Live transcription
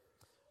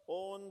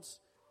Ons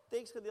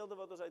teksgedeelte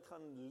wat ons uit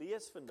gaan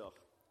lees vandag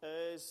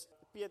is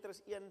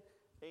Petrus 1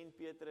 en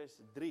Petrus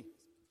 3.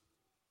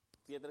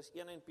 Petrus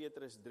 1 en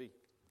Petrus 3.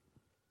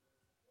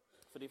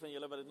 Vir die van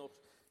julle wat dit nog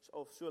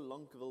of so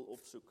lank wil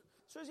opsoek.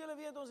 Soos julle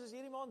weet, ons is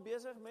hierdie maand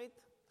besig met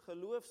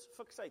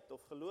geloofsfiksheid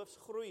of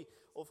geloofsgroei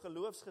of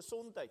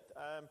geloofsgesondheid,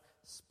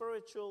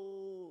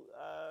 spiritual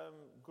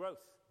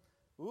growth.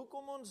 Hoe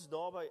kom ons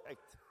daarby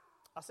uit?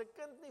 As 'n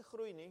kind nie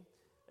groei nie,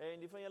 en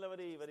die van julle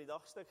wat die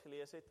dagstuk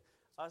gelees het,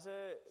 as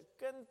 'n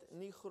kind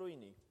nie groei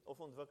nie of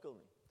ontwikkel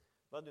nie,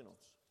 wat doen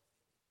ons?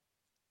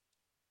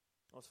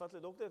 Ons vat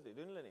hulle dokter toe,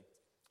 doen hulle nie.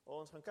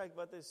 Ons gaan kyk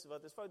wat is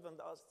fout, want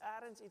as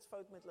ergens iets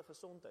fout met hulle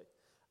gesondheid,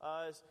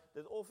 as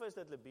dit of is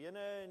dat hulle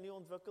bene nie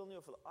ontwikkel nie,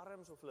 of hulle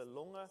arms, of hulle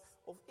longe,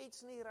 of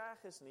iets nie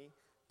reg is nie,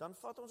 dan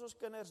vat ons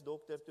kinders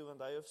dokter toe,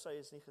 want hy of sy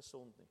is nie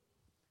gesond nie.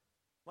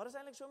 Maar is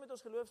eintlik so met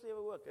ons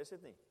geloofslewe ook, is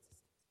dit nie?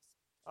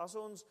 As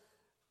ons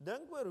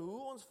dink oor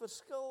hoe ons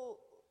verskil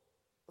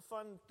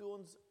van toe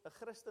ons 'n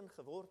Christen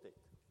geword het,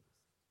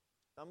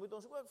 dan moet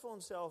ons ook vir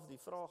onsself die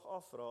vraag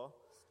afvra,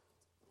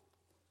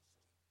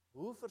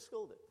 hoe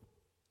verskil dit?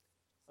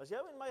 As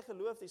jou en my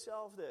geloof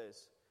dieselfde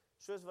is,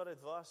 soos wat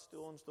dit was toe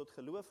ons tot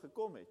geloof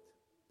gekom het,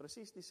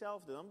 presies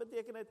dieselfde, dan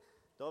beteken dit,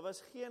 daar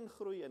was geen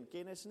groei in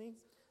kennis nie,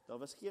 daar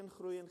was geen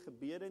groei in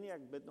gebede nie,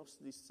 ek bid nog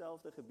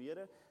dieselfde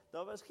gebede,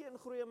 daar was geen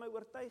groei in my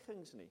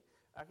oortuigings nie,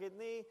 ek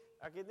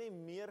het nie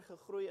meer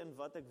gegroei in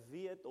wat ek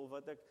weet, of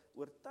wat ek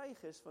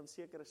oortuig is van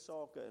sekere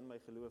sake in my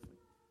geloof nie.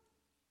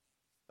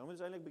 Dan moet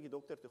ons eintlik 'n bietjie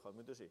dokter toe gaan,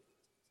 moet ons sê.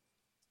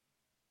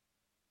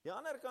 Die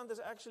ander kant is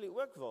actually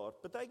ook waar,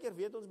 partykeer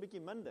weet ons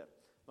bietjie minder,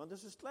 want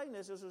as ons klein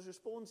is ons so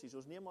sponsies,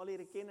 ons neem al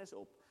hierdie kennis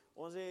op.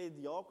 Ons het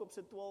Jakob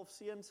se 12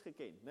 seuns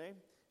geken, né?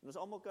 En ons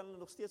almal kan hulle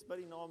nog steeds by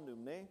die naam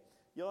noem, né?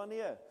 Ja,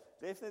 nee,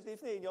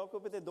 definitief nie. En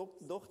Jakob het 'n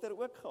dogter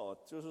ook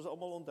gehad, soos ons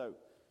almal onthou.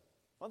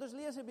 Want ons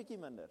lees 'n bietjie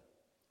minder.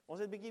 Ons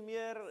het bietjie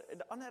meer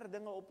ander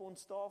dinge op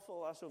ons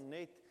tafel as om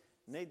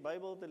net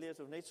Bybel te lees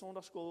of net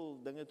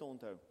Sondagskool dinge te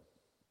onthou.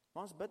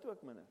 Maar ons bid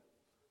ook minder.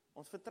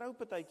 Ons vertrou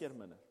partykeer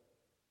minder.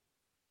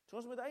 So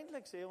ons moet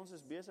eintlik sê ons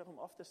is besig om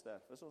af te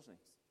sterf, is ons nie?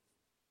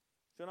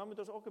 So nou moet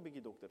ons ook 'n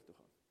bietjie dokter toe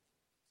gaan,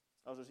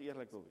 as ons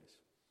eerlik wil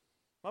wees.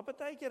 Maar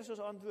partykeer is ons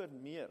antwoord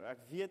meer, ek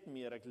weet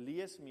meer, ek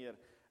lees meer,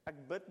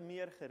 ek bid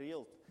meer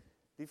gereeld.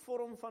 Die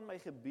vorm van my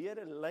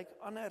gebede lyk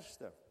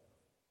anderste.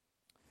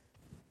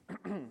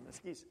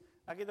 Ekskuus,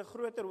 ek het 'n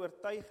groter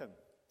oortuiging,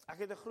 ek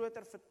het 'n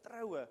groter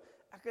vertroue,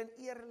 ek kan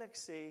eerlik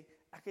sê,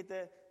 ek het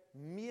 'n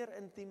meer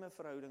intieme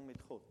verhouding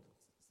met God.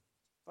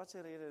 Wat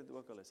se rede dit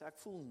ook al is, ek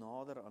voel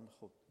nader aan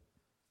God.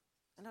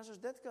 En as ons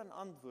dit kan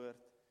antwoord,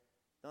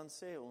 dan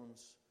sê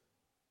ons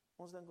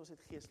dink ons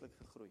het geestelik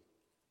gegroei.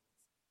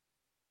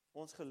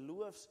 Ons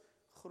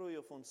geloofsgroei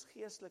of ons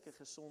geestelike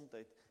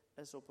gesondheid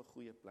is op 'n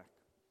goeie plek.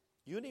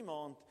 Hierdie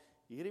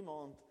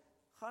maand,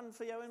 gaan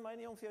vir jou en my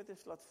nie om vir jou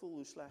te laat voel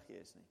hoe sleg jy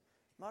is nie.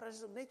 Maar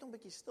is net om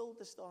bietjie stil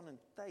te staan in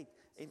tyd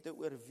en te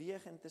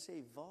oorweeg en te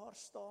sê, waar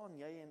staan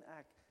jy en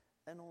ek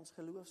in ons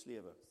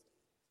geloofslewe?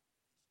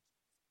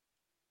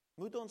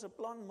 Moet ons 'n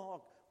plan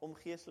maak om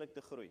geestelik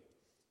te groei?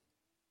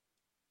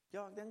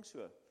 Ja, ek dink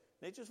so.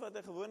 Net soos wat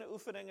 'n gewone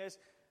oefening is,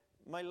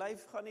 my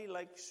lyf gaan nie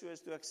lyk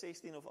soos toe ek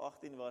 16 of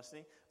 18 was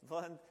nie,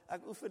 want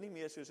ek oefen nie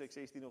meer soos ek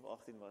 16 of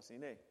 18 was nie,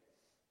 nê?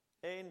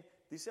 En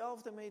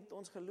dieselfde met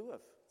ons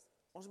geloof.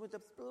 Ons moet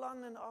 'n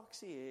plan in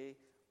aksie hê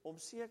om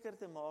seker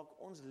te maak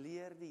ons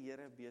leer die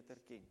Here beter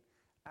ken.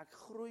 Ek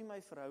groei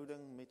my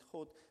verhouding met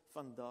God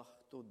van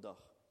dag tot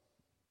dag.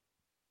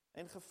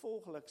 En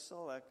gevolglik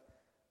sal ek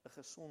 'n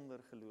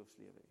gesonder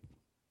geloofslewe hê.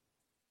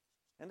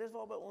 En dis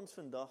waarby ons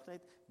vandag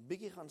net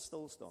bietjie gaan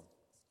stil staan.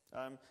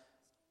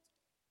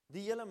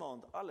 Die hele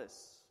maand,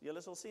 alles.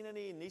 Julle sal sien in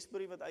die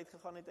nuusbrief wat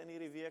uitgegaan het in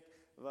hierdie week,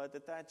 wat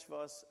attached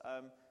was,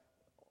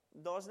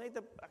 daar's net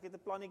ek het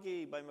 'n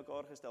plannetjie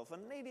bymekaar gestel,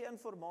 van net die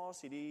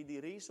inligting, die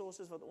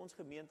resources wat ons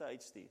gemeente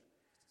uitstuur,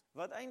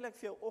 wat eintlik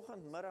vir jou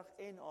oggend, middag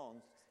en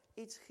aand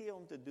iets gee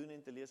om te doen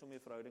en te lees om jou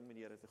verhouding met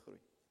die Here te groei.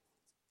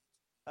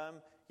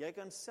 Jy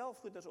kan self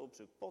goeders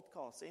opsoek,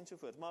 podcasts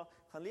ensovoorts, maar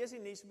gaan lees die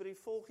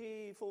nuusbrief,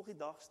 volg die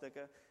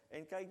dagstukke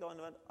en kyk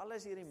daarin, want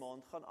alles hierdie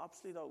maand gaan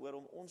absoluut daaroor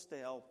om ons te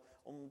help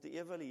om te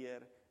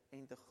evalueer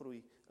en te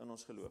groei in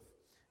ons geloof.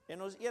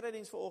 En ons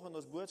erediens vanoggend,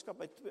 ons boodskap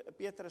uit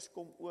Petrus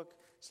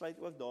sluit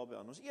ook daarbey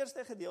aan. Ons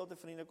eerste gedeelte,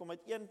 vriende, kom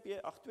uit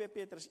 2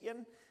 Petrus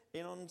 1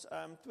 en ons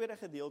tweede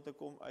gedeelte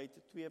kom uit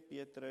 2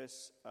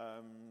 Petrus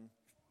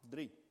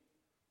 3.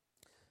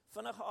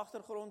 Vinnige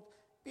agtergrond,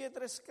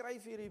 Petrus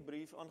skryf hierdie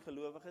brief aan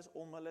gelowiges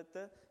om hulle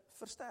te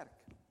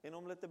versterk en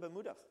om hulle te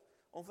bemoedig,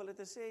 om hulle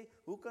te sê,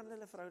 hoe kan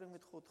hulle verhouding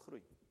met God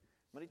groei?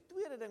 Maar die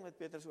tweede ding wat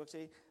Petrus ook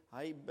sê,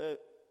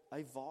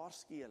 hy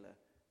waarsku hulle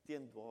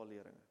teen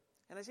dwaalleringe.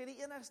 En hy sê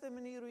die enigste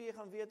manier hoe jy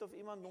gaan weet of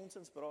iemand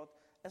nonsens praat,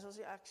 is as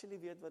jy actually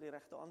weet wat die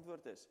regte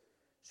antwoord is.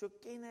 So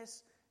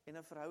kennis en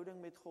 'n verhouding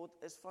met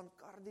God is van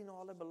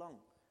kardinale belang,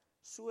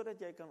 sodat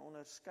jy kan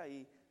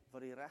onderskei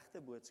wat die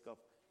regte boodskap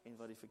en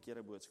wat die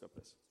verkeerde boodskap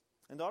is.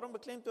 En daarom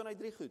beklemtoon hy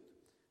 3 goed.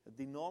 'n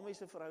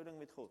Dinamiese verhouding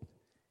met God.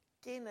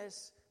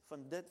 Kennis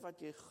van dit wat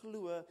jy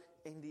glo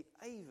en die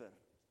ywer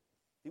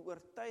Die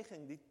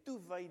oortuiging, die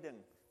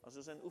toewyding, as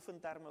ons in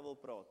oefenterme wil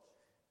praat,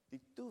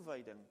 die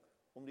toewyding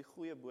om die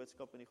goeie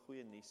boodskap en die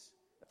goeie nuus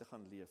te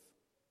gaan leef.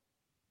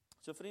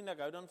 So vriende, ek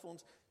hou dan vir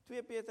ons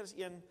 2 Petrus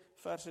 1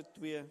 verse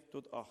 2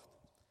 tot 8.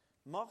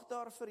 Mag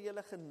daar vir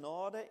julle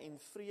genade en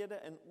vrede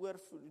in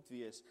oorvloed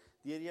wees,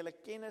 deur julle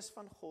kennis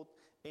van God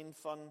en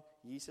van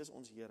Jesus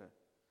ons Here.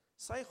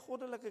 Sy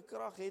goddelike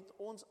krag het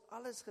ons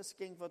alles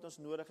geskenk wat ons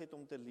nodig het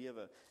om te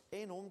lewe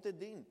en hom te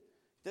dien.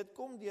 Dit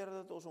kom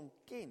deurdat ons hom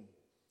ken,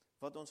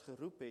 wat ons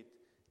geroep het,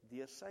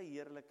 deur sy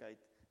heerlikheid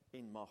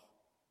en mag.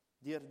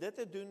 Deur dit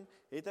te doen,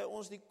 het hy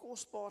ons die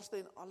kosbaarste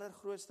en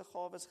allergrootste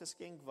gawes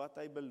geskenk wat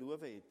hy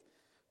beloof het.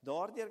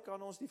 Daardeur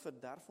kan ons die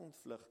verderf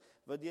ontvlug,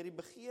 wat deur die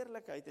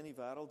begeerlikheid in die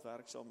wêreld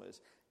werksaam is,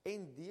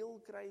 en deel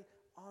kry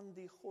aan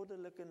die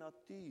goddelike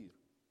natuur.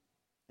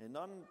 En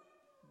dan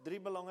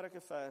 3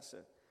 belangrike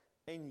verse.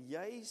 En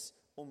juis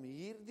om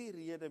hierdie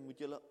rede moet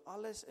julle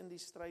alles in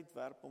die stryd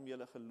werp om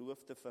julle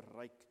geloof te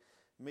verryk,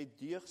 met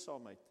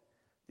deugsaamheid.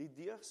 Die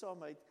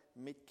deugsaamheid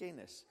met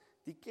kennis,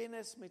 die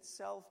kennis met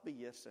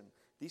selfbeheersing,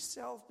 die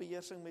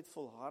selfbeheersing met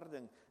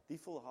volharding, die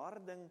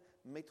volharding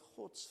met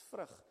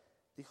godsvrug,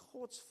 die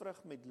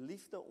godsvrug met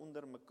liefde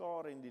onder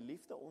mekaar en die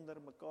liefde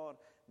onder mekaar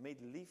met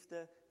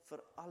liefde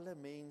vir alle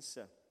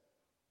mense.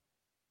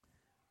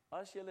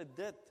 As julle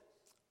dit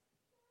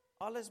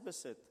alles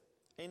besit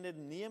en dit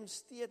neem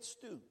steeds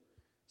toe,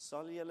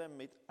 sal julle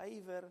met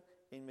ywer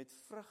en met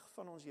vrug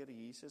van ons Here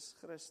Jesus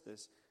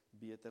Christus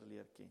beter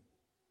leer ken.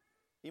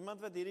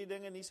 Iemand wat hierdie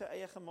dinge nie sy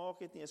eie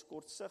gemaak het nie, is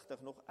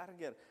kortsigtig, nog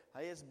erger.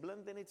 Hy is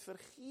blind en het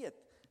vergeet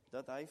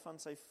dat hy van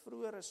sy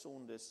vroeëre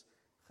sondes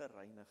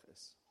gereinig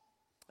is.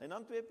 En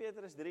dan 2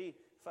 Petrus 3,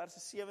 verse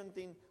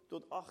 17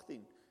 tot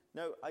 18.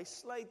 Nou, hy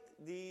sluit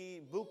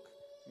die boek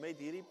met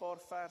hierdie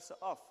paar verse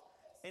af.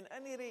 En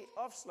in hierdie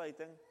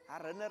afsluiting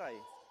herinner hy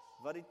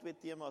wat die 2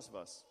 temas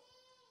was.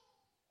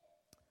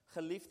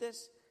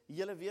 Geliefdes,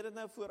 julle weet dit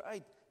nou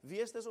vooruit.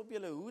 Wees dus op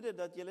julle hoede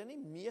dat julle nie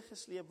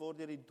meegesleep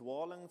word deur die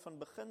dwaling van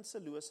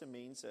beginselose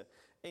mense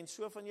en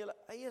so van julle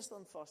eie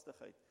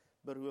standvastigheid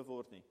beroof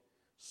word nie.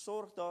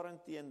 Sorg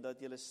daarenteen dat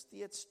julle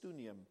steeds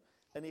toeneem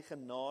in die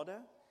genade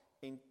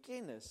en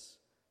kennis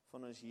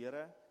van ons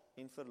Here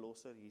en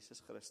Verlosser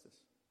Jesus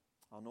Christus.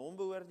 Aan hom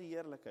behoort die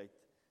heerlikheid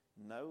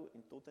nou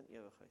en tot in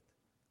ewigheid.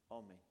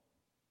 Amen.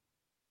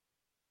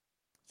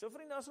 So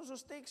vriende, as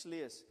ons teks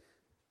lees,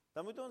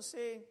 dan moet ons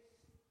sê,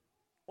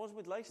 ons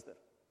moet luister.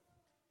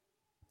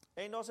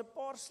 En daar's 'n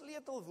paar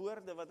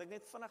sleutelwoorde wat ek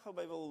net vinnig gou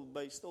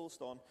by stil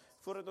staan,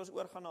 voordat ons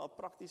oorgaan na 'n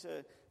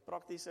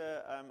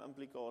praktiese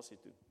implikasie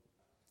toe.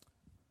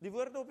 Die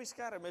woorde op die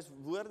skerm is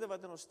woorde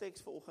wat in ons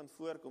teks vanoggend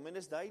voorkom, en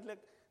dit is duidelik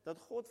dat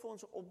God vir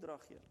ons 'n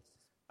opdrag gee.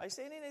 Hy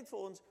sê nie net vir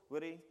ons,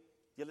 hoorie,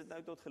 julle het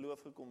nou tot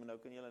geloof gekom en nou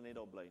kan julle net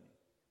daar bly nie.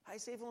 Hy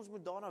sê vir ons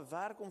moet daarna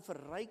werk om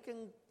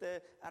verryking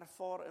te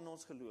ervaar in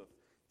ons geloof.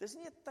 Dis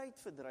nie 'n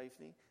tydverdryf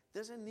nie,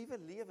 dis 'n nuwe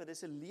lewe,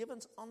 dis 'n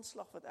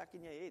lewensaanslag wat ek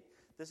en jy het.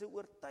 Dis 'n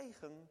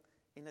oortuiging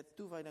en 'n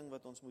toewyding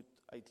wat ons moet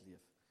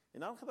uitleef. En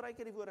dan gebruik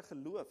hy die woorde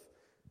geloof.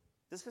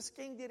 Dis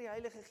geskenk deur die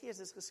Heilige Gees,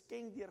 dis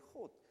geskenk deur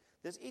God.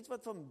 Dis iets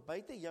wat van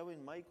buite jou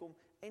en my kom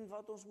en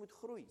wat ons moet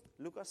groei.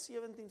 Lukas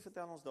 17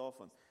 vertel ons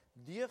daarvan.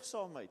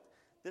 Deugsaamheid,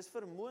 dis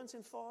vermoëns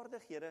en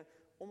vaardighede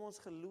om ons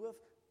geloof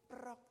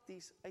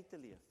prakties uit te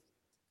leef.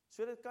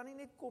 So dit kan nie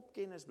net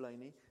kopkennis bly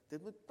nie,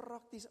 dit moet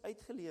prakties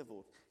uitgeleef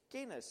word.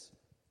 Kennis,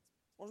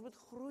 ons moet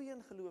groei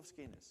in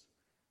geloofskennis.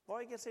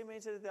 Baie keer sê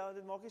mense,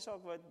 dit maak nie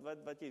saak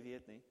wat jy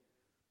weet nie.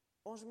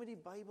 Ons moet die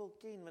Bybel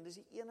ken, want dis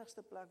die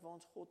enigste plek waar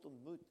ons God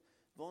ontmoet,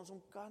 waar ons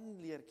hom kan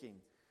leer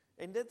ken.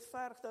 En dit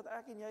verg dat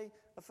ek en jy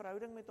 'n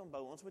verhouding met hom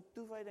bou. Ons moet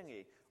toewyding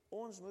hê.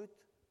 Ons moet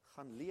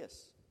gaan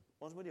lees.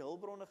 Ons moet die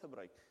hulpbronne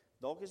gebruik.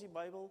 Dalk is die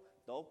Bybel,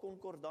 dalk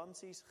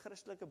konkordansies,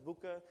 Christelike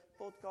boeke,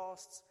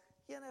 podcasts,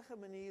 enige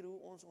manier hoe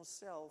ons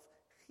onsself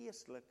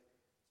geestelik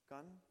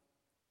kan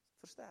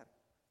versterk.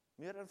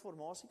 Meer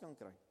inligting kan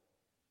kry.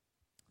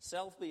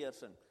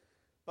 Selfbeheersing.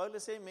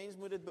 Paulus sê mens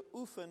moet dit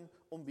beoefen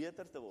om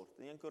beter te word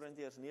in 1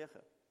 Korintiërs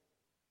 9.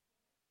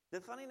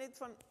 Dit gaan nie net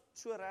van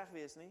so reg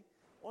wees nie.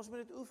 Ons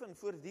moet dit oefen.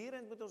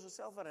 Voortdurend moet ons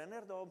onsself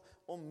herinner daarom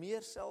om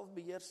meer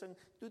selfbeheersing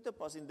toe te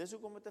pas. En dis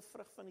hoekom dit 'n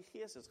vrug van die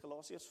Gees is,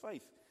 Galasiërs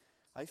 5.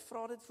 Hy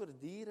vra dit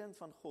voortdurend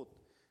van God.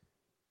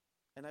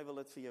 En hy wil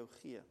dit vir jou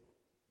gee.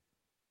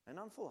 En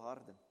dan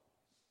volharding.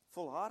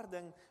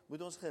 Volharding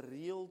moet ons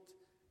gereeld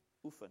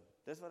oefen.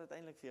 Dis wat dit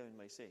eintlik vir jou en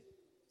my sê.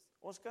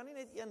 Ons kan nie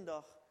net een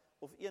dag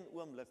of een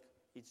oomblik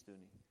iets doen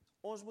nie.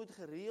 Ons moet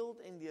gereeld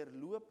en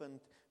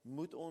deurlopend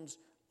moet ons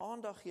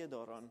aandag gee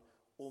daaraan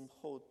om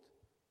God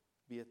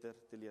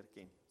beter te leer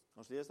ken.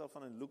 Ons lees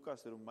daarvan in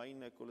Lukas,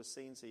 Romeine,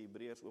 Kolossense,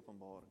 Hebreërs,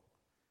 Openbaring.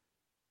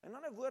 En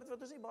dan 'n woord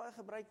wat ons nie baie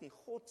gebruik nie,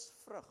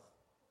 godsvrug.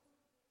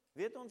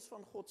 Weet ons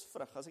van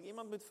godsvrug? As ek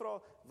iemand moet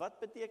vra, wat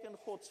beteken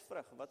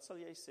godsvrug? Wat sal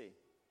jy sê?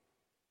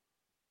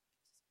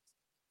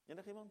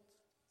 Enigiemand?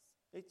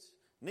 Iets?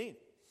 Nee.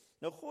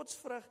 Nou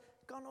godsvrug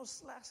kan ons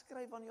slegs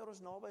skryf wanneer ons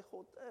naby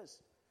God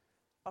is.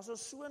 As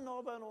ons so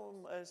naby aan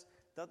hom is,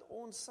 dat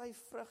ons sy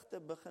vrugte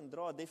begin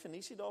dra.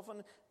 Definisie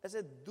daarvan is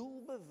 'n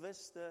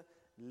doelbewuste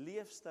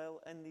leefstyl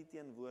in die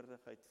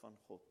teenwoordigheid van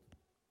God.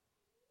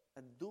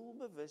 'n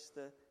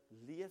Doelbewuste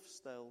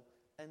leefstyl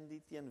in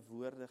die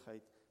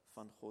teenwoordigheid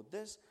van God.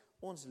 Dus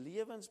ons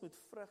lewens moet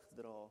vrug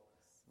dra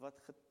wat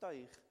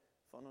getuig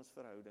van ons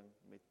verhouding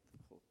met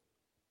God.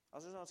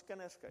 As ons na ons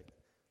kinders kyk,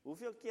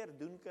 hoeveel keer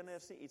doen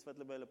kinders nie iets wat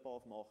hulle by hulle pa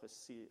of ma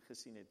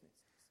gesien het nie?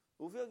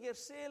 Hoeveel keer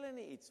sê hulle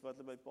nie iets wat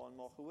hulle by pa en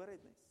ma gehoor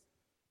het nie?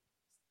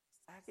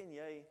 Ek en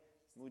jy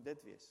moet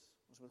dit wees.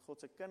 Ons moet God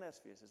se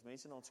kinders wees. As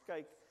mense na ons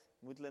kyk,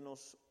 moet hulle in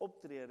ons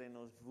optrede en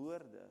ons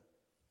woorde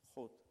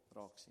God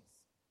raak sien.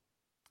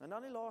 En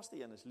dan die laaste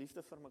een is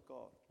liefde vir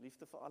mekaar,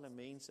 liefde vir alle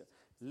mense.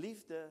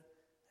 Liefde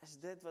is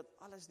dit wat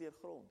alles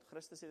deurgrond.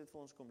 Christus het dit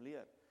vir ons kom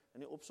leer in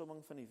die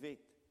opsomming van die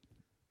wet.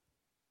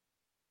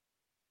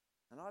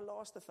 En daai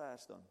laaste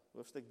vers dan,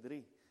 hoofstuk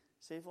 3,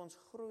 sê vir ons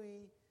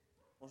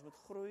ons moet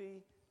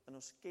groei in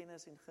ons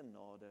kennis en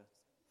genade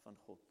van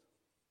God.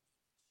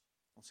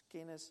 Ons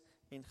kennis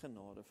en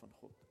genade van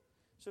God.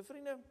 So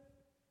vriende,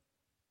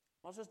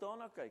 as ons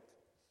daarna kyk,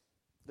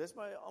 dis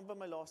amper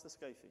my laaste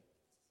skyfie.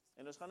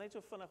 En ons gaan net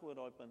so vinnig oor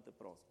daai punte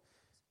praat.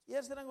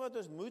 Eerste ding wat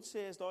ons moet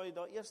sê is daai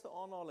eerste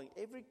aanhaling.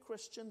 Every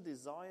Christian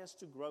desires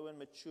to grow and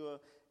mature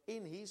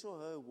in his or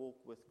her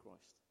walk with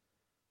Christ.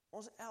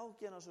 Ons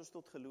elkeen as ons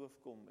tot geloof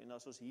kom en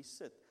as ons hier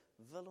sit,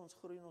 wil ons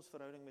groei in ons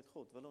verhouding met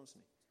God, wil ons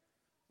nie.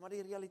 Maar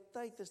die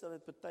realiteit is dat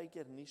dit baie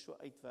keer nie so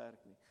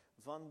uitwerk nie,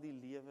 want die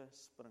lewe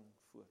spring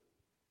voort.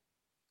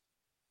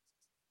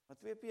 Maar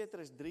 2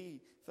 Petrus 3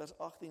 vers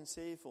 18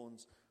 sê vir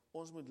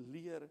ons moet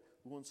leer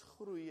hoe ons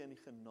groei in die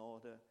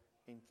genade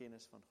en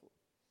kennis van God.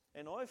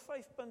 En daai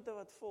 5 punte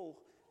wat volg,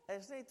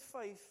 is net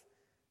 5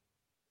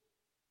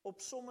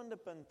 opsommende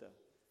punte,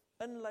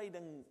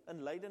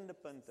 inleidende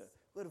punte,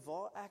 oor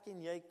waar ek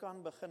en jy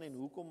kan begin en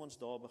hoekom ons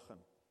daar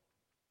begin.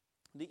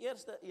 Die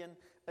eerste een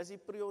is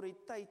die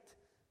prioriteit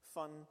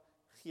van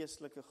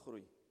geestelike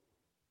groei.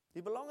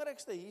 Die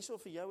belangrikste hierso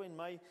vir jou en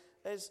my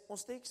is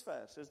ons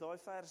teksvers, is daai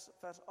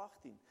vers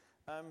 18.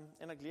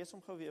 En ek lees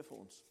hom gou weer vir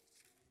ons.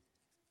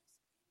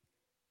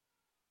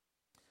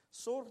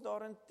 Sorg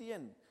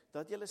daarenteen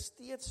dat julle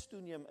steeds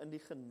toeneem in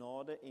die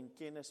genade en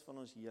kennis van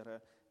ons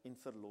Here en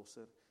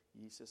Verlosser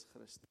Jesus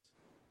Christus.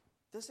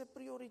 Dis 'n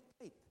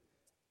prioriteit.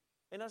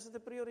 En as dit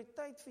 'n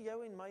prioriteit vir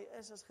jou en my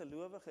is as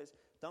gelowiges,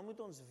 dan moet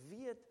ons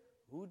weet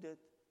hoe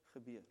dit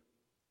gebeur.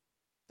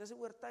 Dis 'n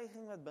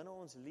oortuiging wat binne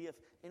ons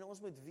leef en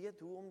ons moet weet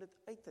hoe om dit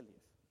uit te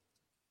leef.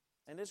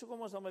 En dis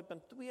hoekom ons dan by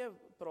punt 2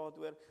 praat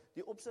oor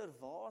die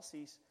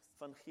observasies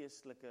van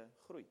geestelike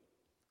groei.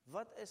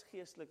 Wat is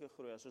geestelike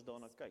groei as ons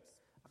daarna kyk?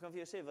 Ek kan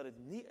vir jou sê wat dit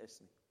nie is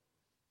nie.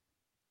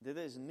 Dit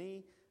is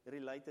nie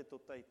related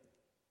tot tyd nie.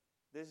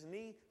 Dit is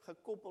nie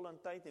gekoppel aan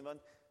tyd nie,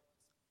 want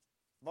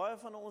baie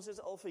van ons is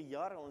al vir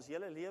jare, ons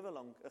hele lewe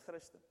lank 'n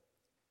Christen.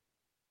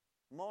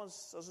 Maar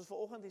as ons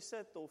vanoggend hier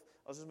sit, of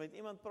as ons met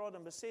iemand praat,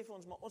 dan besef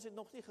ons, maar ons het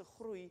nog nie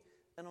gegroei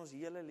in ons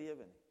hele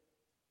lewe nie.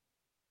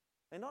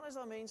 En dan is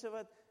daar mense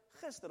wat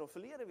gister of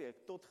verlede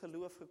week tot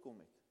geloof gekom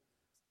het.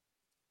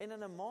 En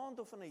in 'n maand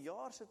of in 'n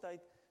jaar se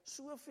tyd,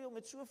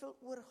 met soveel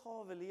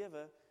oorgawe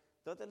lewe,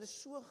 dat hulle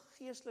so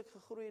geestelik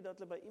gegroei het, dat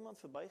hulle by iemand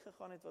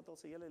verbygegaan het, wat al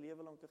sy hele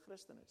lewe lank 'n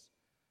Christen is.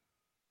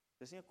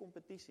 Dis nie 'n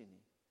kompetisie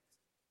nie.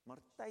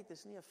 Maar tyd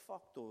is nie 'n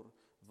faktor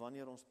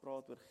wanneer ons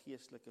praat oor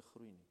geestelike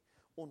groei nie.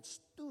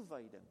 Ons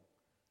toewyding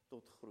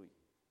tot groei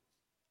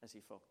is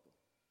die faktor.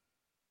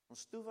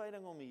 Ons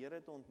toewyding om die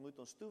Here te ontmoet,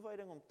 ons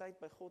toewyding om tyd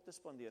by God te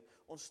spandeer,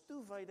 ons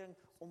toewyding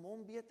om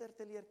hom beter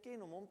te leer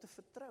ken, om hom te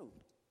vertrou.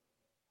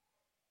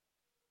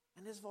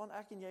 En dis waaraan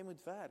ek en jy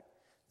moet werk.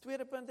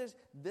 Tweede punt is,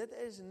 dit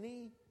is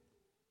nie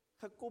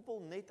gekoppel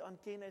net aan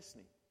kennis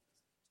nie.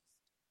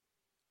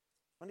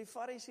 Want die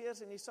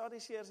Fariseërs en die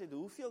Sadduseërs het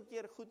hoeveel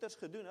keer goeders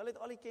gedoen, hulle het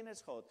al die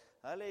kennis gehad,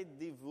 hulle het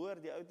die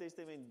woord, die Ou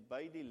Testament,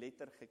 by die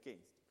letter geken.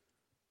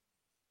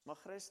 Maar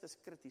Christus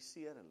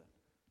kritiseer hulle.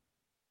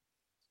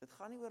 Dit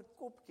gaan nie oor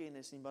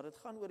kopkennis nie, maar dit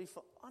gaan oor die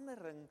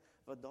verandering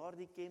wat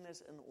daardie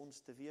kennis in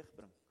ons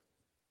teweegbring.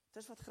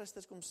 Dis wat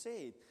Christus kom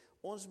sê het,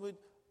 ons moet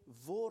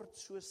word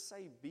soos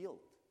sy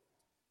beeld.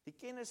 Die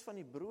kennis van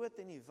die brood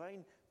en die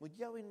wyn moet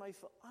jou en my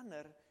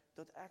verander,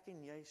 dat ek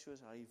en jy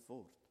soos hy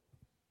word.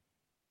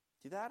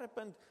 Die derde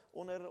punt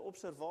onder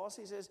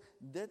observasies is,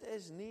 dit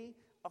is nie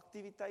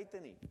aktiwiteite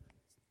nie,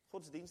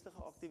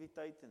 godsdienstige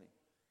aktiwiteite nie.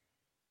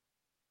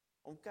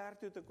 Om kerk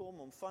toe te kom,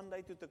 om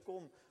vandag toe te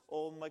kom,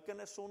 om my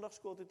kinders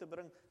Sondagskool toe te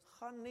bring,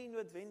 gaan nie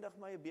noodwendig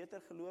my 'n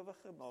beter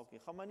gelowige maak nie,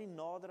 gaan my nie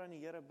nader aan die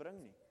Here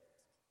bring nie.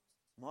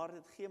 Maar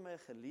dit gee my 'n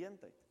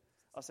geleentheid.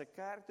 As ek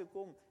kerk toe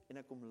kom en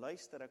ek kom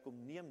luister, ek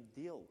kom neem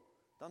deel,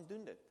 dan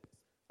doen dit.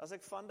 As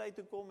ek vandag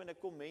toe kom en ek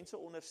kom mense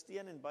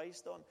ondersteun en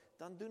bystaan,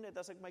 dan doen dit.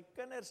 As ek my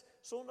kinders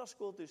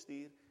Sondagskool toe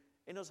stuur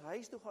en ons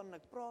huis toe gaan en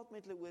ek praat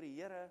met hulle oor die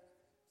Here,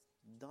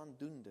 dan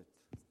doen dit.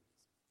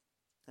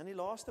 En die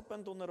laaste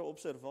punt onder 'n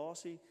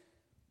observasie,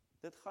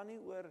 dit gaan nie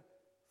oor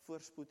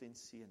voorspoed en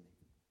seën nie.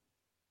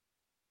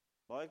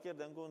 Baie keer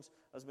dink ons,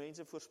 as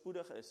mense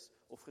voorspoedig is,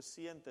 of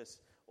geseënd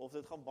is, of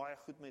dit gaan baie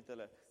goed met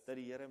hulle, dat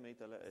die Here met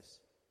hulle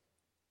is.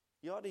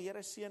 Ja, die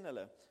Here seën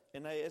hulle,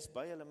 en hy is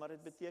by hulle, maar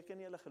dit beteken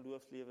nie hulle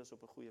geloofslewe is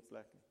op 'n goeie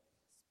plek nie.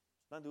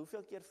 Want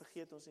hoeveel keer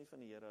vergeet ons nie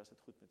van die Here as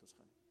dit goed met ons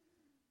gaan?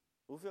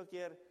 Hoeveel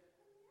keer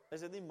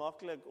is dit nie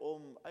maklik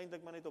om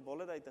eintlik maar net op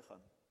holiday te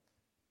gaan,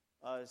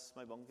 as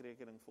my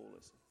bankrekening vol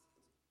is?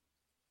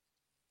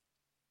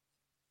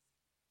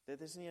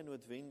 Dit is nie 'n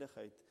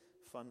noodwendigheid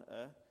van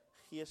 'n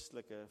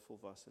geestelike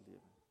volwasse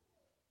lewe.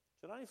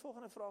 So dan die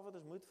volgende vraag wat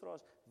ons moet vra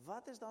is,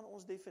 wat is dan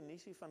ons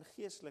definisie van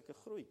geestelike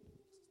groei?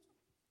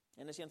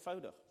 En is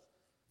eenvoudig.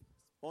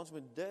 Ons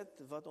moet dit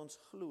wat ons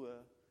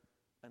glo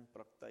in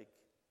praktyk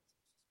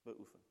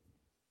beoefen.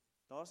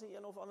 Daar is nie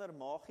een of ander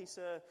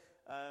magiese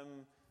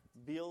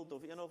beeld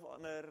of een of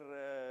ander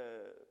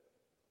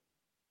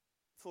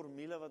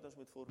formule wat ons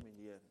moet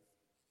formuleer.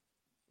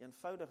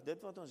 Eenvoudig,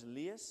 dit wat ons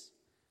lees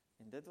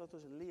en dit wat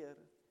ons leer,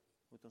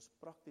 moet ons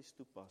prakties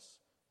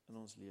toepas in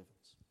ons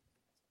lewens.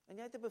 En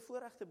jy het 'n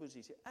bevoorregte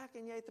posisie. Ek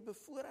en jy het 'n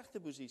bevoorregte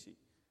posisie.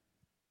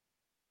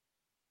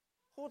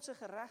 God se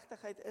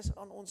geregtigheid is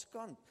aan ons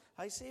kant.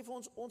 Hy sê vir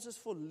ons, ons is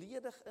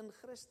volledig in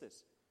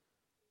Christus.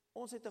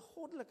 Ons het 'n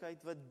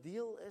goddelikheid wat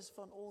deel is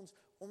van ons,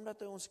 omdat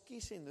hy ons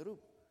kies en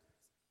roep.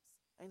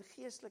 En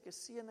geestelike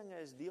seëninge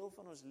is deel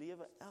van ons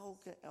lewe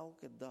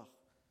elke dag.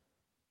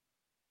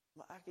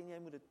 Maar ek en jy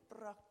moet dit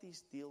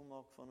prakties deel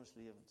maak van ons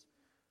lewens.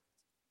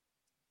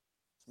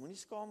 Ons moenie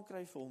skaam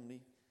kry vir hom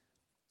nie.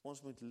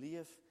 Ons moet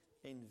leef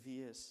en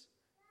wees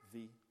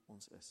wie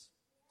ons is.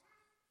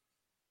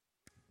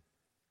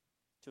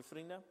 So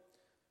vriende,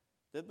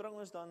 dit bring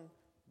ons dan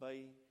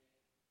by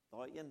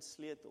daai een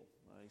sleutel.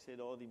 Hy sê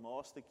daar die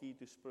master key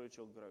to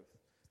spiritual growth.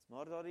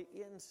 Maar daai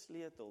een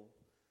sleutel,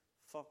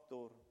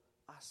 faktor,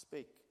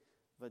 aspek,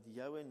 wat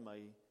jou en my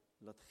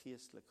laat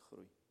geestelik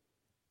groei.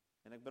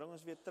 En ek bring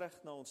ons weer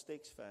terug na ons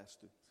teksvers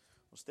toe.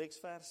 Ons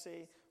teksvers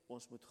sê,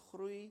 ons moet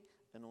groei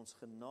in ons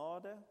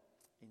genade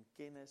en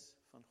kennis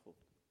van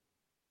God.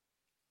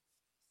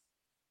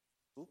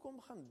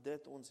 Hoekom gaan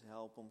dit ons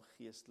help om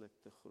geestelik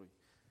te groei?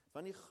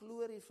 Want die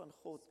glorie van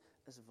God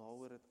is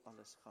waaroor dit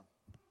alles gaan.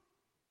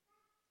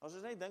 As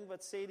ons net dink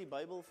wat sê die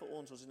Bybel vir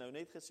ons het nou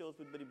net gesê ons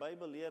moet by die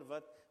Bybel leer,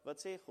 wat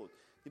sê God?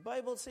 Die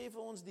Bybel sê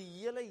vir ons die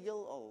hele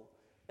heelal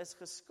is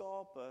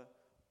geskape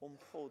om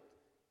God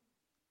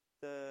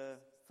te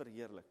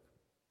verheerlik.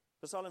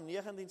 Psalm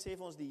 19 sê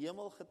vir ons die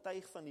hemel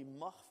getuig van die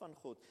mag van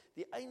God.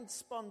 Die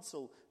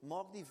eindspansel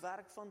maak die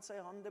werk van sy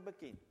hande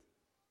bekend.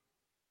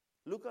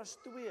 Lukas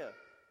 2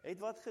 het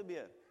wat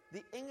gebeur?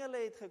 Die engele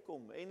het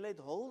gekom en het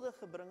hulde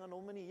gebring aan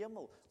hom in die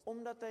hemel,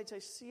 omdat hy sy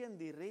seun,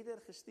 die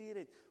redder, gestuur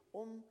het,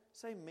 om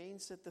sy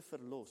mense te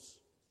verlos.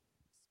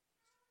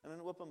 En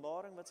in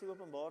Openbaring, wat sê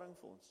Openbaring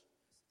vir ons?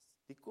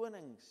 Die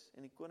konings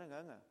en die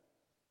koninginge,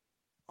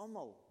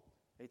 almal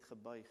het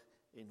gebuig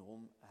en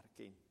hom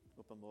erken.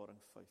 Openbaring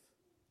 5.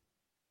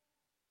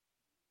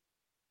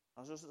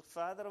 As ons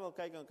verder wil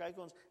kyk, dan kyk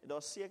ons,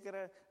 daar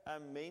sekere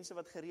mense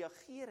wat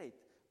gereageer het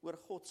oor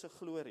God se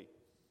glorie.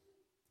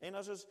 En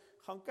as ons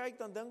gaan kyk,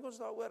 dan dink ons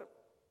daaroor,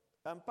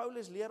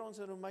 Paulus leer ons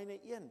in Romeine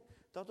 1,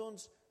 dat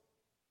ons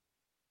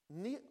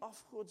nie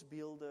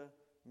afgodsbeelde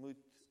moet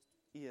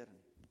eer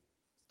nie.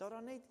 Dat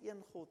daar net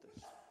een God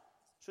is.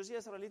 Soos die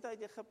Israeliete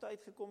uit Egipte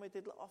uitgekom het,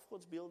 het hulle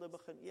afgodsbeelde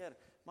begin eer.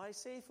 Maar hy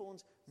sê vir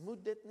ons,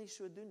 moet dit nie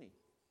so doen nie.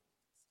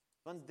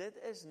 Want dit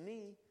is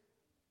nie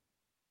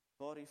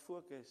waar die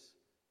fokus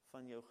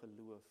van jou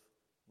geloof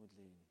moet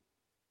lê nie.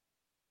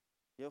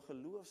 Jou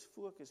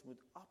geloofsfokus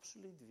moet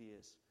absoluut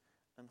wees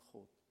in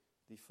God,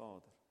 die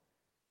Vader.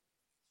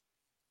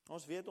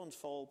 Ons weet ons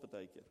faal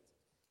partykeer.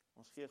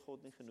 Ons gee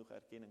God nie genoeg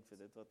erkenning vir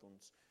dit wat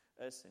ons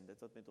is en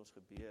dit wat met ons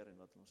gebeur en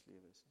wat in ons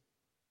lewe is.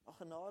 Maar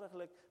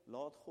genadiglik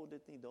laat God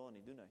dit nie daar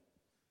nie, doen hy.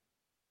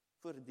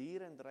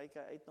 Voortdurend reik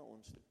hy uit na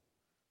ons toe.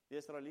 Die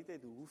Israeliete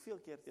het hoeveel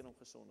keer teen hom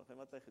gesondig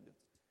en wat hy gedoen?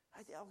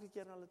 Hy het elke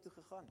keer na hulle toe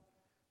gegaan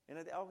en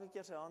hy het elke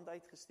keer sy hand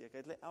uitgesteek.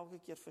 Hy het hulle elke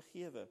keer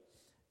vergewe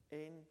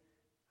en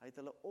hy het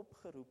hulle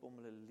opgeroep om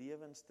hulle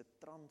lewens te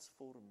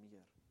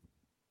transformeer.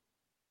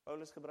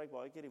 Paulus gebruik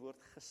baie keer die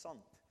woord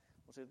gesand.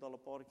 Ons het dit al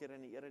 'n paar keer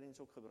in die erediens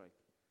ook gebruik.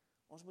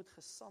 Ons moet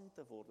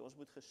gesande word, ons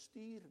moet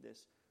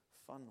gestuurdes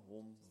van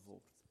hom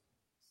word.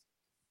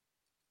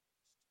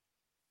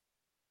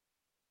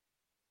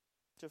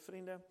 So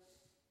vriende,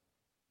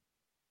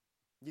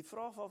 die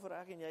vraag waarvoor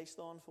ek en jy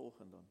staan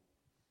vanoggend dan,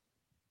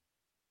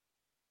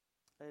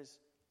 is,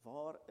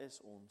 waar is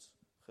ons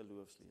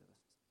geloofslewe?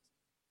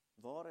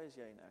 Waar is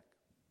jy en ek?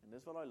 En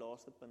dis wat daai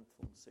laaste punt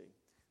vir ons sê.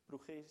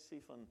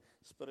 Progressie van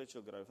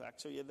spiritual growth. Ek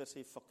sou eerder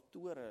sê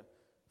faktore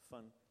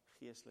van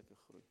geestelike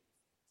groei.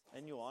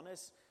 In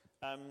Johannes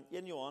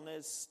 1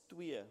 Johannes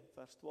 2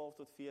 vers 12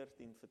 tot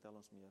 14 vertel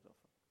ons meer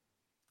daarvan.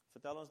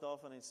 Vertel ons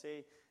daarvan en sê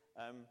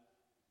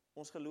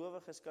ons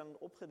gelowiges kan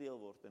opgedeel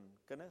word in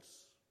kinders,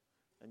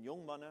 in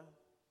jong manne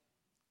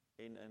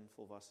en in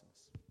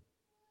volwassenes.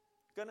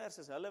 Kinders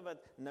is hulle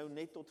wat nou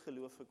net tot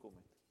geloof gekom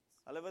het.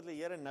 Hulle wat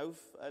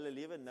hulle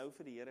lewe nou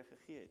vir die Here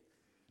gegee het.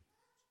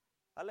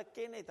 Hulle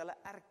ken net, hulle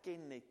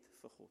erken net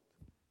vir God.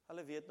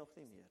 Hulle weet nog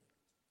nie meer.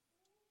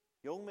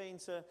 Jong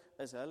mense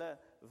is hulle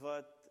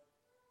wat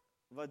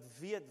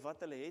weet wat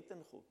hulle het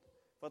in God,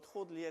 wat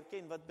God leer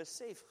ken, wat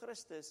besef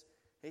Christus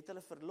het hulle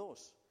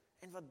verlos,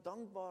 en wat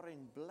dankbaar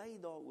en bly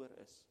daaroor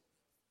is.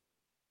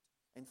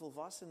 En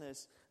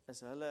volwassenes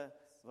is hulle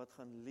wat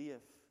gaan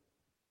leef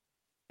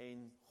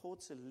en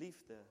God se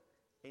liefde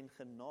en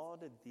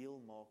genade deel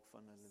maak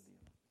van hulle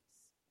lewe.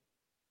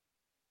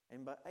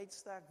 En by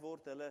uitstek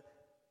word hulle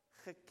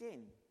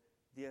geken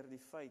deur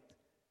die feit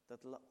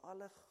dat hulle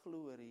alle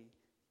glorie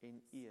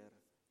en eer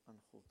aan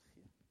God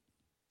gee.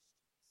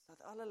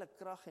 Dat al hulle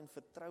krag en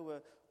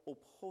vertroue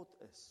op God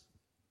is.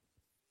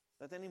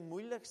 Dat in die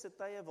moeilikste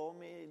tye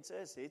waarmee mens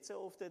is, het sy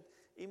of dit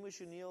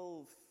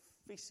emosioneel,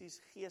 fisies,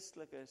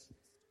 geestelik is,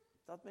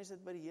 dat mens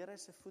dit by die Here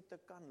se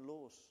voete kan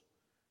los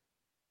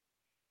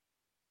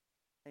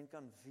en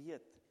kan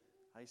weet,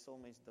 hy sal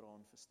mens dra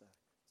en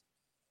versterk.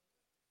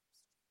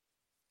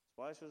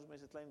 Baie soos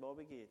mens 'n klein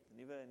babatjie het,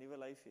 'n nuwe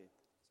lyfie het.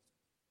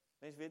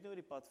 Mens weet nie hoe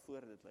die pad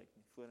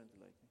vorentoe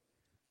lyk nie.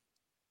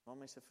 Maar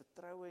mens se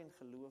vertroue en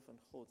geloof in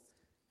God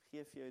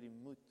gee vir jou die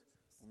moed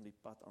om die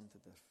pad aan te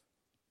durf.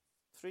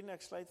 Vriende,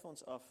 ek sluit vir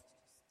ons af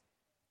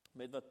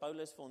met wat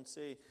Paulus vir ons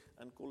sê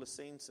in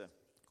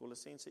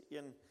Kolossense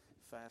 1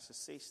 verse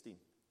 16.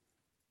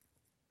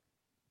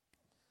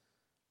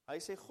 Hy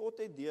sê,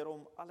 God het deur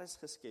hom alles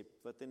geskep,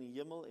 wat in die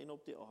hemel en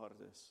op die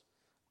aarde is.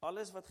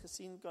 Alles wat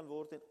gesien kan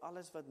word en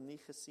alles wat nie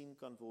gesien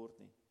kan word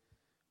nie.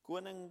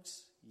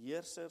 Konings,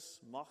 heersers,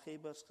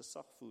 maghebbers,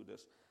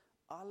 gesagvoerders,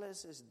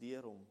 alles is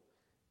deur hom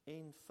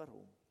en vir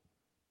hom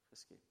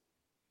geskep.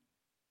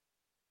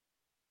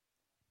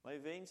 My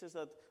wens is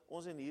dat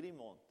ons in hierdie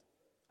maand,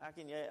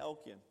 ek en jy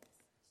elkeen,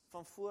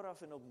 van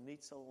vooraf en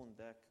opnuut sal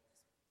ontdek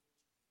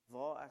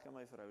waar ek in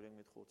my verhouding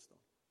met God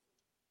staan.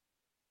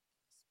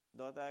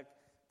 Dat ek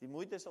die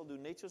moeite sal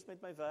doen, net soos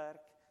met my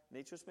werk,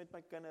 net soos met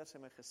my kinders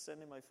en my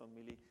gesin en my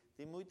familie,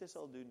 die moeite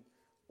sal doen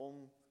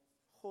om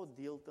God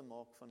deel te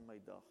maak van my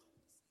dag.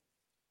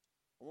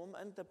 Om hom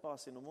in te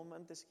pas en om hom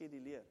in te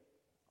skeduleer.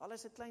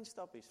 Alles 'n klein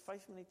stappies,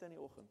 5 minute in die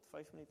oggend,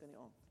 5 minute in die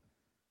aand.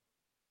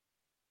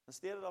 In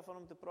steede daarvan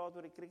om te praat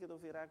oor die cricket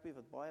of die rugby,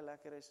 wat baie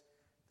lekker is,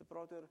 te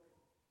praat oor,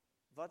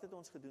 wat het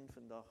ons gedoen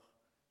vandag,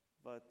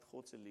 wat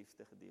God se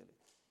liefde gedeel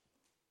het.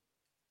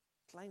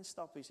 Klein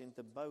stappies en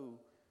te bou,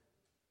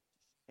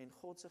 en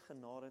God se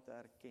genade te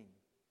erken,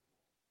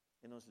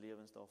 en ons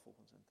lewens daar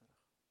volgens in te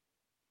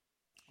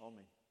rig.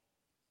 Amen.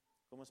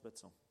 Kom ons bid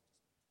saam.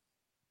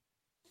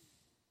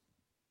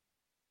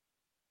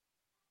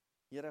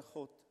 Here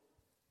God,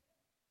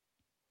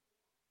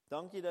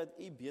 dankie dat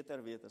U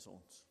beter weet as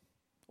ons.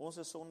 Ons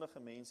is sondige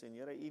mense en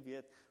Here, U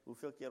weet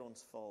hoeveel keer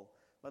ons val.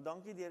 Maar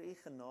dankie deur U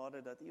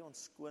genade dat U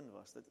ons skoon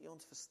was, dat U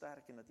ons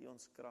versterk en dat U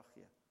ons krag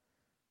gee.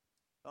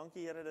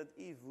 Dankie Here dat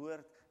U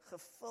woord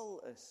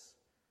gevul is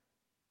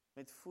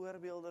met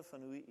voorbeelde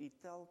van hoe U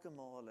telke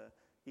male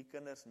U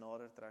kinders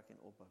nader trek en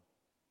opbou.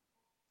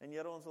 En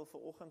Here, ons wil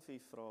vanoggend vir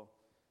U vra,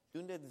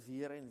 doen dit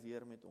weer en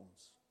weer met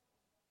ons.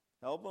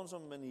 Help ons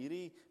om in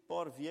hierdie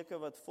paar weke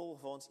wat volg,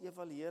 waar ons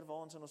evalueer,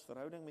 waar ons in ons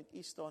verhouding met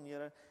U staan,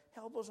 Here,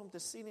 help ons om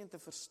te sien en te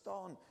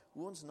verstaan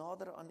hoe ons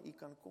nader aan U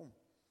kan kom.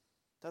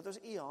 Dat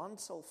ons U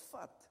hand sal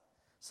vat,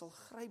 sal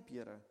gryp,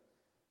 Here,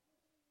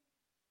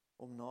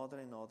 om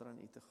nader en nader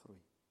aan U te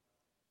groei.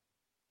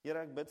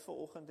 Here, ek bid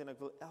vanoggend en ek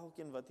wil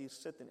elkeen wat hier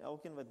sit en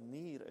elkeen wat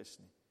nie hier is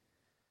nie,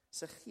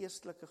 se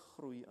geestelike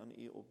groei aan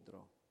U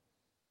opdra.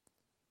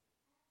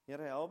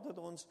 Here, help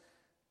dat ons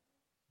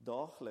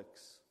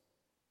daagliks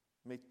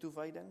met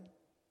toewyding,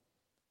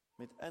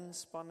 met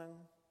inspanning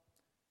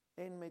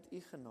en met U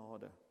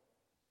genade,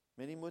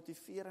 met die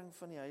motivering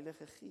van die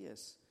Heilige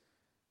Gees,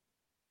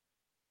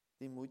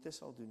 die moeite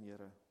sal doen,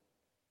 Here,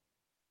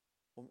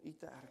 om U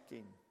te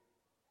erken,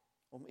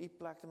 om U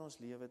plek in ons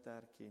lewe te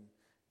erken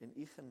en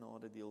U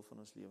genade deel van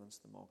ons lewens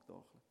te maak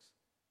daagliks.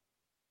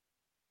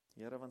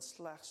 Here, want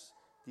slegs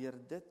deur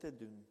dit te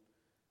doen,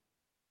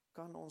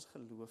 kan ons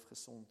geloof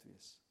gesond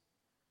wees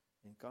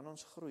en kan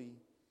ons groei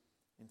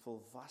en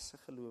volwasse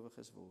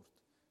gelowiges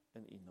word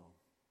in U naam.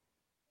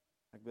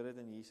 Ek bid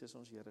dit in Jesus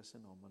ons Here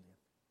se naam alleen.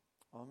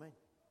 Amen.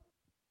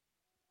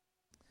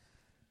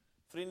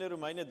 Vriende,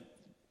 Romeine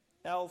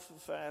 11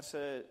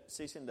 verse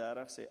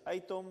 36 sê,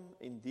 uit hom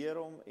en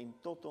deur hom en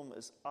tot hom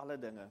is alle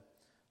dinge.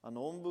 Aan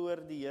hom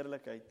behoort die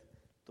heerlikheid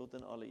tot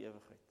in alle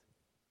ewigheid.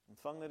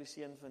 Ontvang nou die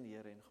seën van die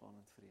Here en gaan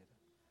in vrede.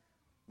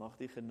 Mag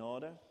die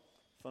genade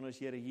van ons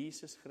Here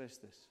Jesus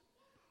Christus,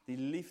 die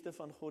liefde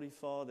van God die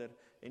Vader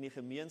en die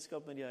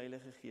gemeenskap met die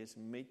Heilige Gees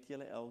met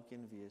julle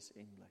elkeen wees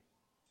en bly.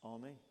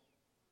 Amen.